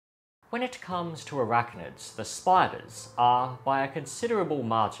When it comes to arachnids, the spiders are, by a considerable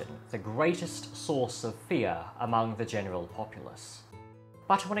margin, the greatest source of fear among the general populace.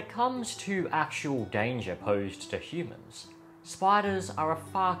 But when it comes to actual danger posed to humans, spiders are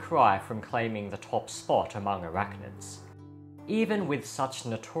a far cry from claiming the top spot among arachnids. Even with such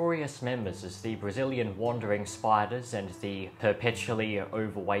notorious members as the Brazilian wandering spiders and the perpetually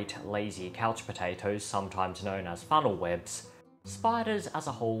overweight lazy couch potatoes, sometimes known as funnel webs, spiders as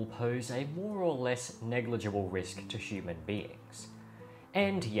a whole pose a more or less negligible risk to human beings.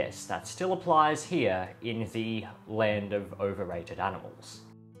 And yes, that still applies here in the land of overrated animals.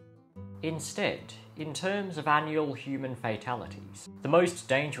 Instead, in terms of annual human fatalities, the most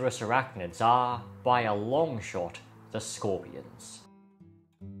dangerous arachnids are, by a long shot, the scorpions.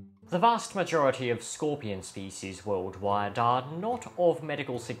 The vast majority of scorpion species worldwide are not of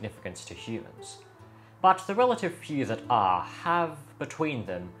medical significance to humans, but the relative few that are have, between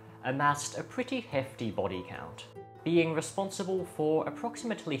them, amassed a pretty hefty body count, being responsible for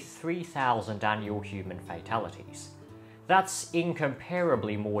approximately 3,000 annual human fatalities. That's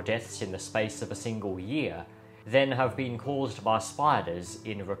incomparably more deaths in the space of a single year than have been caused by spiders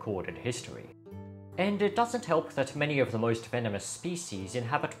in recorded history. And it doesn't help that many of the most venomous species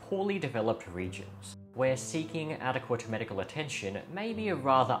inhabit poorly developed regions, where seeking adequate medical attention may be a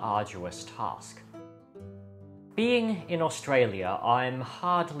rather arduous task. Being in Australia, I'm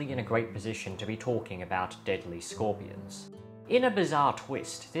hardly in a great position to be talking about deadly scorpions. In a bizarre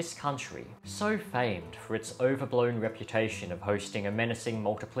twist, this country, so famed for its overblown reputation of hosting a menacing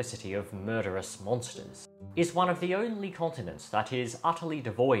multiplicity of murderous monsters, is one of the only continents that is utterly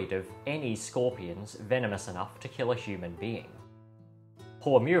devoid of any scorpions venomous enough to kill a human being.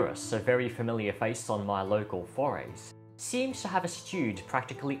 Hormurus, a very familiar face on my local forays, seems to have eschewed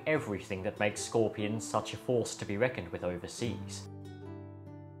practically everything that makes scorpions such a force to be reckoned with overseas.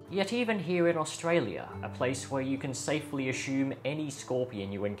 Yet even here in Australia, a place where you can safely assume any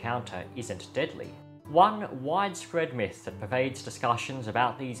scorpion you encounter isn't deadly, one widespread myth that pervades discussions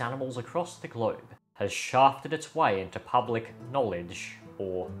about these animals across the globe has shafted its way into public knowledge,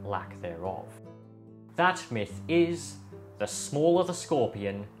 or lack thereof. That myth is, the smaller the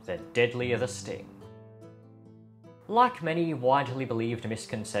scorpion, the deadlier the sting. Like many widely believed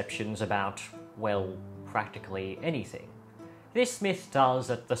misconceptions about, well, practically anything, this myth does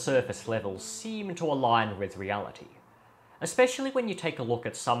at the surface level seem to align with reality, especially when you take a look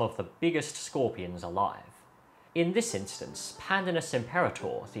at some of the biggest scorpions alive. In this instance, Pandanus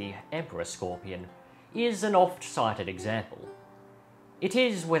imperator, the emperor scorpion, is an oft-cited example. It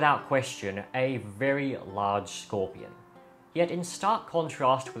is, without question, a very large scorpion, yet in stark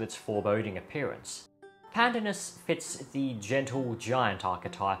contrast with its foreboding appearance, Pandanus fits the gentle giant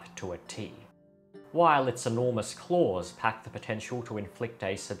archetype to a T. While its enormous claws pack the potential to inflict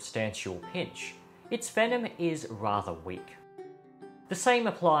a substantial pinch, its venom is rather weak. The same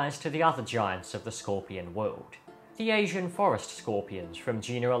applies to the other giants of the scorpion world. The Asian forest scorpions from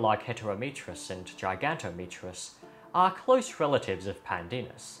genera like Heterometrus and Gigantometrus are close relatives of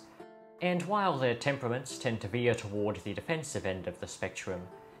Pandinus, and while their temperaments tend to veer toward the defensive end of the spectrum,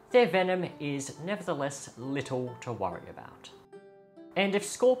 their venom is nevertheless little to worry about. And if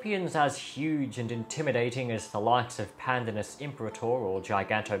scorpions as huge and intimidating as the likes of Pandanus imperator or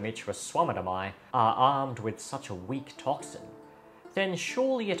Gigantometrus swammerdami are armed with such a weak toxin, then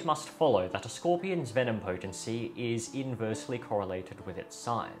surely it must follow that a scorpion's venom potency is inversely correlated with its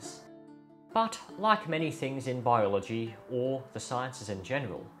size. But like many things in biology, or the sciences in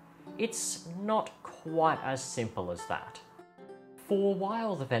general, it's not quite as simple as that. For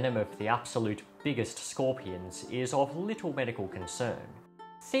while the venom of the absolute biggest scorpions is of little medical concern,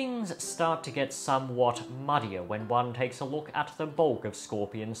 things start to get somewhat muddier when one takes a look at the bulk of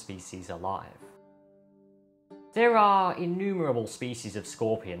scorpion species alive. There are innumerable species of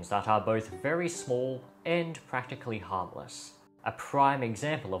scorpions that are both very small and practically harmless, a prime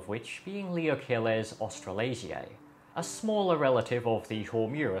example of which being Leocheles australasiae, a smaller relative of the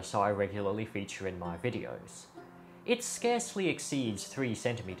Hormurus I regularly feature in my videos. It scarcely exceeds 3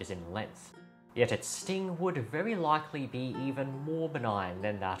 centimeters in length, yet its sting would very likely be even more benign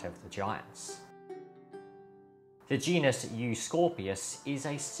than that of the giants. The genus Euscorpius is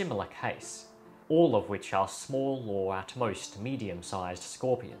a similar case, all of which are small or at most medium-sized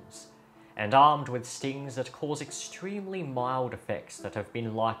scorpions, and armed with stings that cause extremely mild effects that have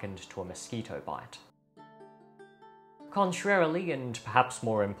been likened to a mosquito bite. Contrarily, and perhaps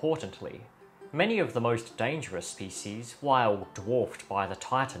more importantly, many of the most dangerous species, while dwarfed by the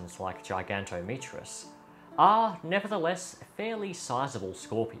titans like Gigantometrus, are nevertheless fairly sizable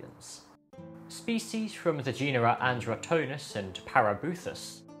scorpions. Species from the genera Androtonus and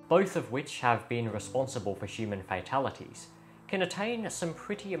Parabuthus, both of which have been responsible for human fatalities, can attain some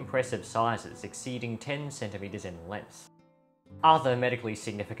pretty impressive sizes exceeding 10 centimeters in length. Other medically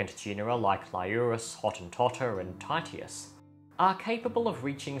significant genera like Liuto, Suonatore, and Titius are capable of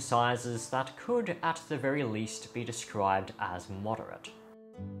reaching sizes that could at the very least be described as moderate.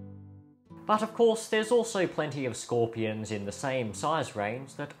 But of course, there's also plenty of scorpions in the same size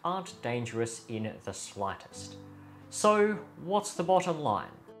range that aren't dangerous in the slightest. So, what's the bottom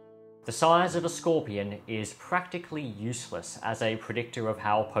line? The size of a scorpion is practically useless as a predictor of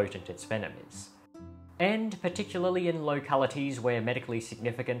how potent its venom is. And particularly in localities where medically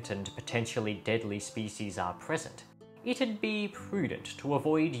significant and potentially deadly species are present, it'd be prudent to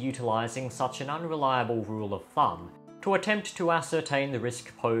avoid utilising such an unreliable rule of thumb to attempt to ascertain the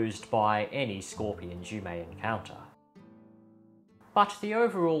risk posed by any scorpions you may encounter. But the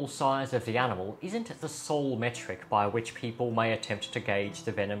overall size of the animal isn't the sole metric by which people may attempt to gauge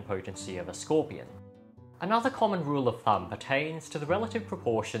the venom potency of a scorpion. Another common rule of thumb pertains to the relative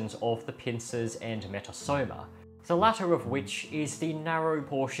proportions of the pincers and metasoma, the latter of which is the narrow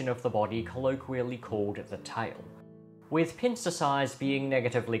portion of the body colloquially called the tail, with pincer size being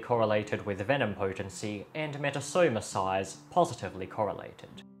negatively correlated with venom potency and metasoma size positively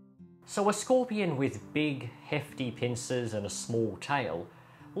correlated. So a scorpion with big, hefty pincers and a small tail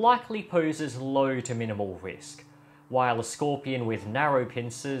likely poses low to minimal risk, while a scorpion with narrow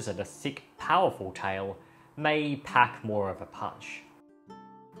pincers and a thick, powerful tail may pack more of a punch.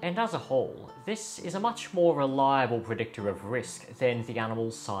 And as a whole, this is a much more reliable predictor of risk than the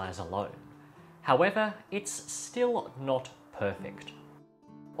animal's size alone. However, it's still not perfect.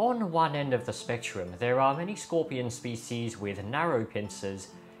 On one end of the spectrum, there are many scorpion species with narrow pincers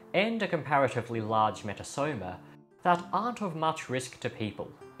and a comparatively large metasoma that aren't of much risk to people,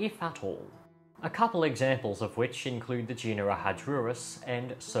 if at all. A couple examples of which include the genera Hadrurus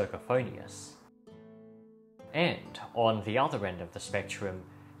and Cercophonius. And on the other end of the spectrum,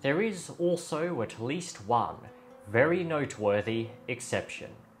 there is also at least one very noteworthy exception: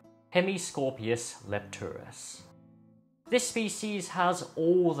 Hemiascorpius lepturus. This species has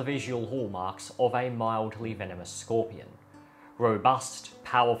all the visual hallmarks of a mildly venomous scorpion: robust,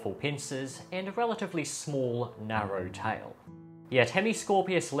 powerful pincers, and a relatively small, narrow tail. Yet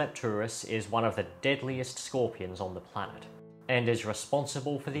Hemiascorpius lepturus is one of the deadliest scorpions on the planet, and is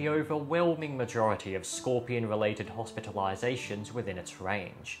responsible for the overwhelming majority of scorpion-related hospitalizations within its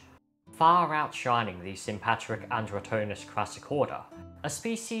range, far outshining the sympatric Androtonus crassicorda, a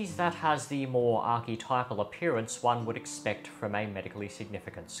species that has the more archetypal appearance one would expect from a medically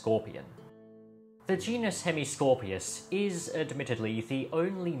significant scorpion. The genus Hemiascorpius is admittedly the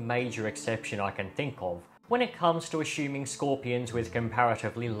only major exception I can think of when it comes to assuming scorpions with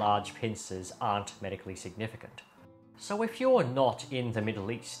comparatively large pincers aren't medically significant. So if you're not in the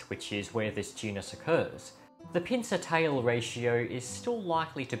Middle East, which is where this genus occurs, the pincer-tail ratio is still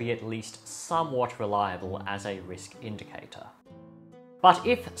likely to be at least somewhat reliable as a risk indicator. But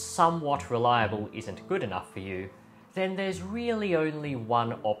if somewhat reliable isn't good enough for you, then there's really only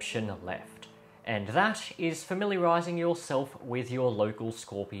one option left, and that is familiarising yourself with your local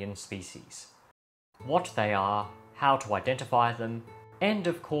scorpion species. What they are, how to identify them, and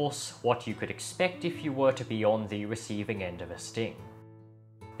of course what you could expect if you were to be on the receiving end of a sting.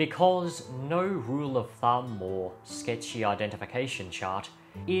 Because no rule of thumb or sketchy identification chart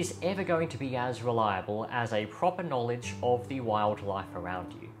is ever going to be as reliable as a proper knowledge of the wildlife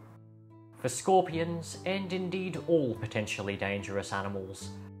around you. For scorpions, and indeed all potentially dangerous animals,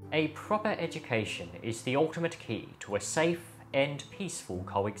 a proper education is the ultimate key to a safe and peaceful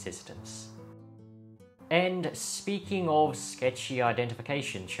coexistence. And speaking of sketchy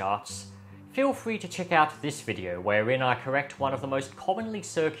identification charts, feel free to check out this video wherein I correct one of the most commonly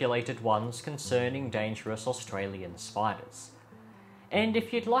circulated ones concerning dangerous Australian spiders. And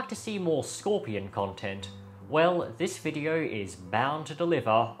if you'd like to see more scorpion content, well, this video is bound to deliver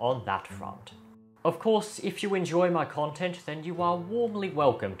on that front. Of course, if you enjoy my content, then you are warmly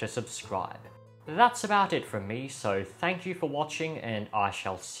welcome to subscribe. That's about it from me, so thank you for watching, and I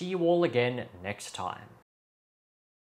shall see you all again next time.